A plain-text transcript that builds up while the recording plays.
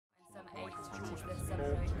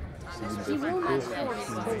He will not force.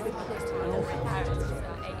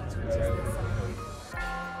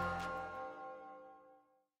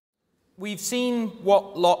 We've seen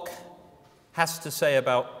what Locke has to say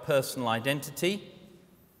about personal identity.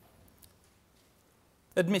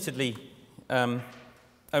 Admittedly,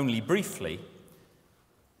 only briefly,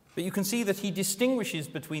 but you can see that he distinguishes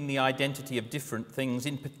between the identity of different things,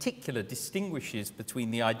 in particular distinguishes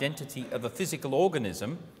between the identity of a physical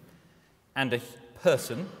organism and a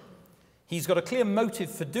person. He's got a clear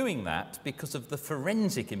motive for doing that because of the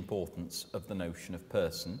forensic importance of the notion of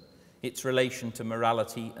person, its relation to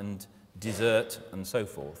morality and desert and so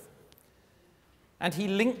forth. And he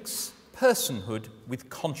links personhood with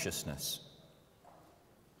consciousness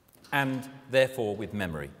and therefore with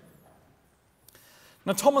memory.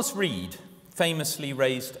 Now, Thomas Reid famously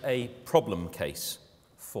raised a problem case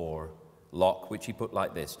for Locke, which he put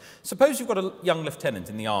like this. Suppose you've got a young lieutenant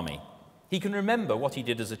in the army. He can remember what he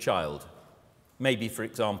did as a child. Maybe, for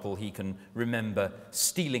example, he can remember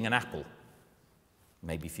stealing an apple.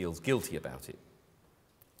 Maybe feels guilty about it.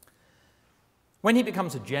 When he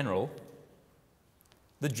becomes a general,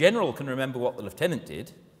 the general can remember what the lieutenant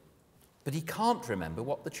did, but he can't remember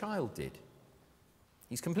what the child did.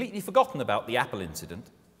 He's completely forgotten about the apple incident.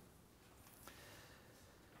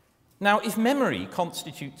 Now, if memory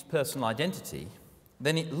constitutes personal identity,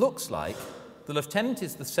 then it looks like the lieutenant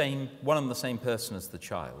is one and the same person as the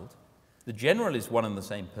child, the general is one and the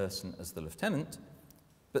same person as the lieutenant,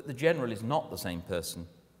 but the general is not the same person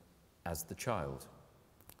as the child.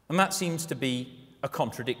 And that seems to be a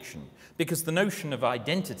contradiction, because the notion of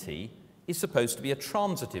identity is supposed to be a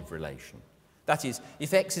transitive relation. That is,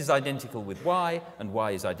 if x is identical with y and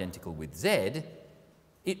y is identical with z,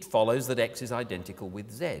 it follows that x is identical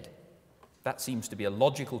with z. That seems to be a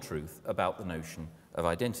logical truth about the notion of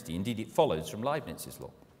identity. Indeed, it follows from Leibniz's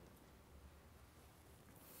law.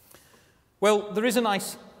 Well, there is a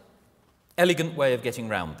nice, elegant way of getting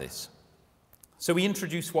round this. So we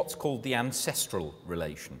introduce what's called the ancestral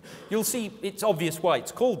relation. You'll see it's obvious why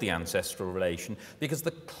it's called the ancestral relation, because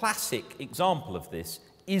the classic example of this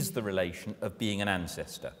is the relation of being an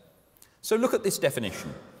ancestor. So look at this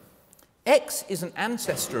definition. X is an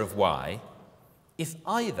ancestor of Y if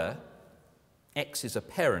either X is a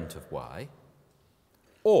parent of Y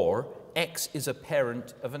or X is a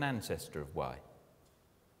parent of an ancestor of Y.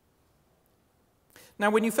 Now,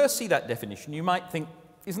 when you first see that definition, you might think,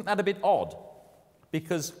 isn't that a bit odd?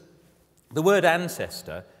 Because the word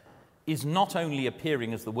ancestor is not only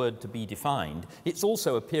appearing as the word to be defined, it's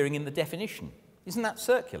also appearing in the definition. Isn't that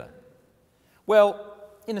circular? Well,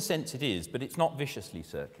 in a sense it is, but it's not viciously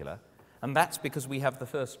circular, and that's because we have the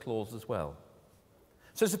first clause as well.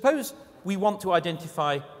 So suppose we want to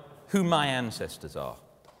identify who my ancestors are.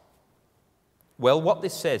 Well, what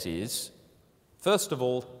this says is, first of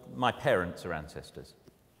all, my parents are ancestors.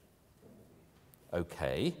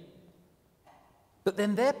 Okay. But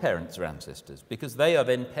then their parents are ancestors, because they are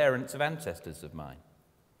then parents of ancestors of mine.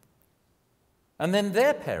 And then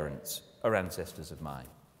their parents are ancestors of mine,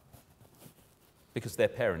 because they're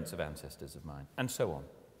parents of ancestors of mine, and so on.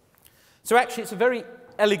 So actually it's a very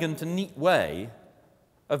elegant and neat way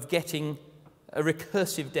of getting a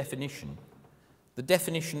recursive definition. The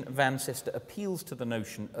definition of ancestor appeals to the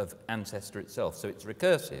notion of ancestor itself, so it's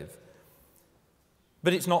recursive,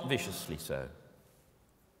 but it's not viciously so.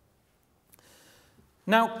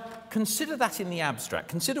 Now, consider that in the abstract.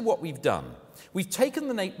 Consider what we've done. We've taken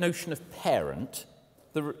the notion of parent,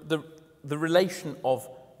 the relation of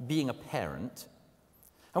being a parent,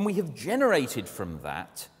 and we have generated from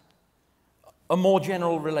that a more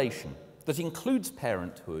general relation that includes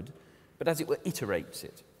parenthood, but as it were, iterates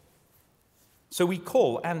it. So we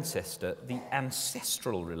call ancestor the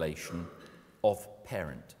ancestral relation of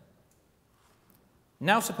parent.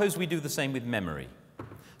 Now suppose we do the same with memory.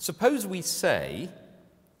 Suppose we say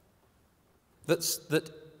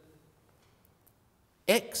that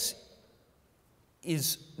X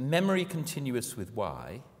is memory continuous with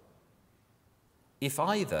Y if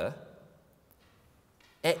either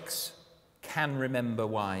X can remember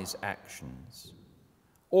Y's actions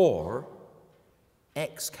or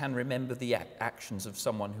X can remember the actions of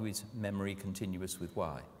someone who is memory continuous with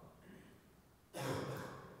Y.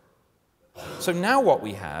 So now what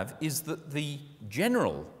we have is that the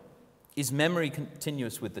general is memory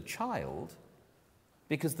continuous with the child,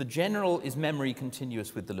 because the general is memory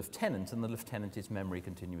continuous with the lieutenant, and the lieutenant is memory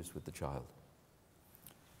continuous with the child.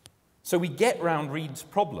 So we get round Reid's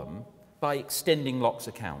problem by extending Locke's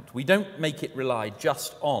account. We don't make it rely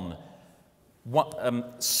just on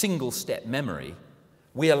single-step memory.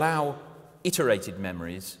 We allow iterated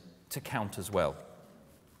memories to count as well.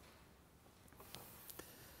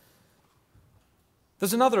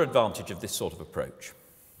 There's another advantage of this sort of approach,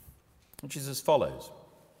 which is as follows.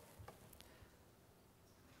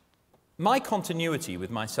 My continuity with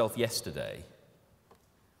myself yesterday,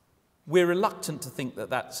 we're reluctant to think that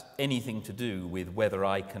that's anything to do with whether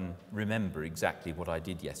I can remember exactly what I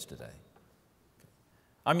did yesterday.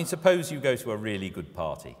 I mean, suppose you go to a really good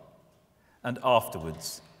party, and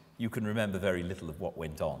afterwards you can remember very little of what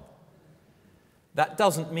went on. That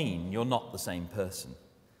doesn't mean you're not the same person.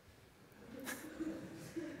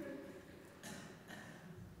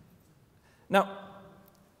 Now,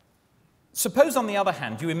 suppose on the other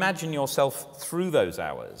hand you imagine yourself through those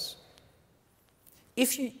hours.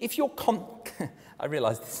 If you're I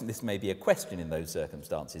realise this may be a question in those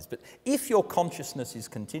circumstances, but if your consciousness is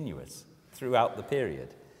continuous throughout the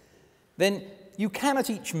period, then you can at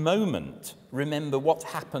each moment remember what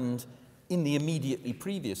happened in the immediately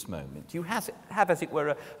previous moment. You have, as it were,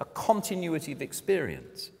 a continuity of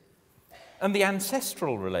experience. And the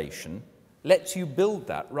ancestral relation lets you build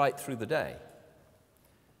that right through the day.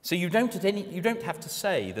 So you don't have to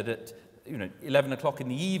say that at 11 o'clock in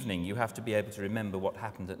the evening you have to be able to remember what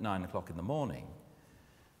happened at 9 o'clock in the morning.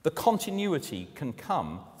 The continuity can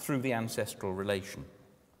come through the ancestral relation.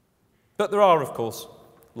 But there are, of course,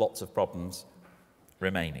 lots of problems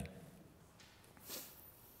remaining.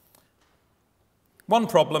 One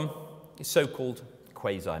problem is so-called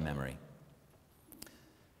quasi-memory.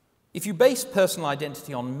 If you base personal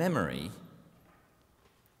identity on memory,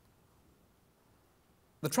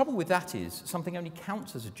 the trouble with that is something only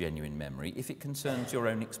counts as a genuine memory if it concerns your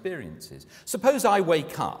own experiences. Suppose I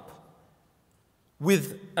wake up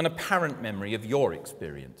with an apparent memory of your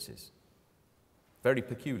experiences. Very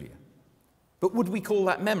peculiar. But would we call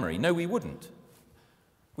that memory? No, we wouldn't.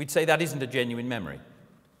 We'd say that isn't a genuine memory.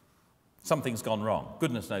 Something's gone wrong.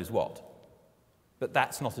 Goodness knows what. But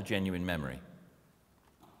that's not a genuine memory.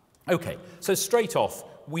 Okay, so straight off,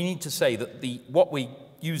 we need to say that what we're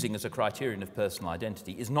using as a criterion of personal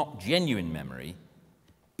identity is not genuine memory,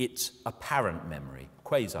 it's apparent memory,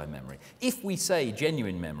 quasi-memory. If we say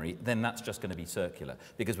genuine memory, then that's just going to be circular,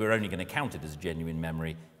 because we're only going to count it as a genuine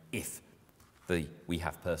memory if we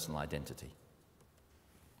have personal identity.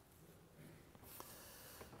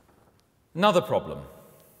 Another problem,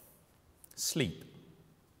 sleep.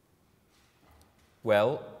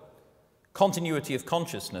 Well, continuity of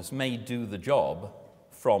consciousness may do the job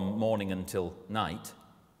from morning until night,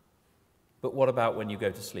 but what about when you go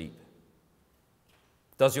to sleep?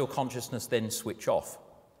 Does your consciousness then switch off?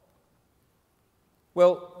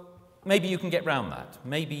 Well, maybe you can get round that.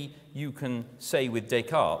 Maybe you can say with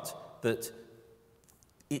Descartes that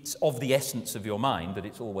it's of the essence of your mind that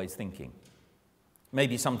it's always thinking.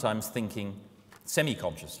 Maybe sometimes thinking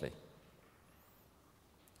semi-consciously.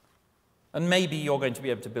 And maybe you're going to be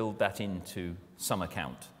able to build that into some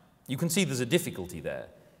account. You can see there's a difficulty there.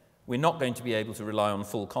 We're not going to be able to rely on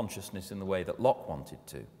full consciousness in the way that Locke wanted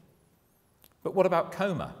to. But what about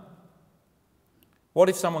coma? What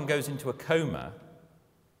if someone goes into a coma?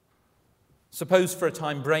 Suppose for a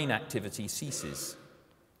time brain activity ceases.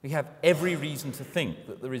 We have every reason to think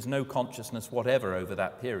that there is no consciousness whatever over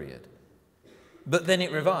that period. But then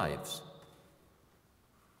it revives.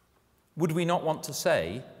 Would we not want to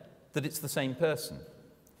say that it's the same person?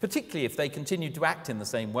 Particularly if they continued to act in the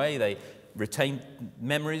same way, they retained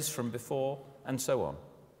memories from before, and so on.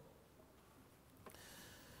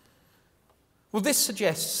 Well, this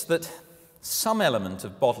suggests that some element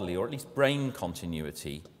of bodily, or at least brain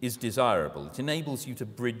continuity, is desirable. It enables you to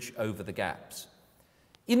bridge over the gaps.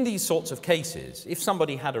 In these sorts of cases, if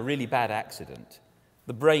somebody had a really bad accident,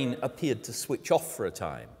 the brain appeared to switch off for a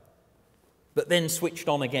time, but then switched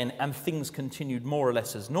on again and things continued more or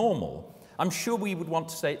less as normal, I'm sure we would want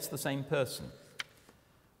to say it's the same person.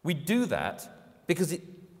 We do that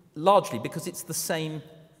largely because it's the same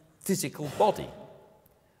physical body.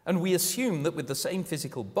 And we assume that with the same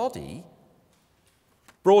physical body,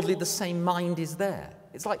 broadly the same mind is there.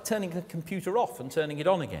 It's like turning a computer off and turning it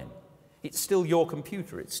on again. It's still your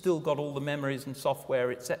computer. It's still got all the memories and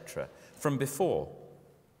software, etc., from before.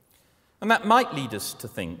 And that might lead us to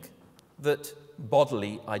think that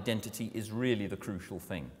bodily identity is really the crucial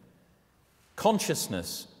thing.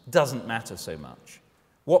 Consciousness doesn't matter so much.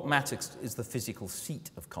 What matters is the physical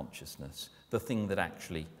seat of consciousness, the thing that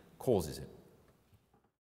actually causes it.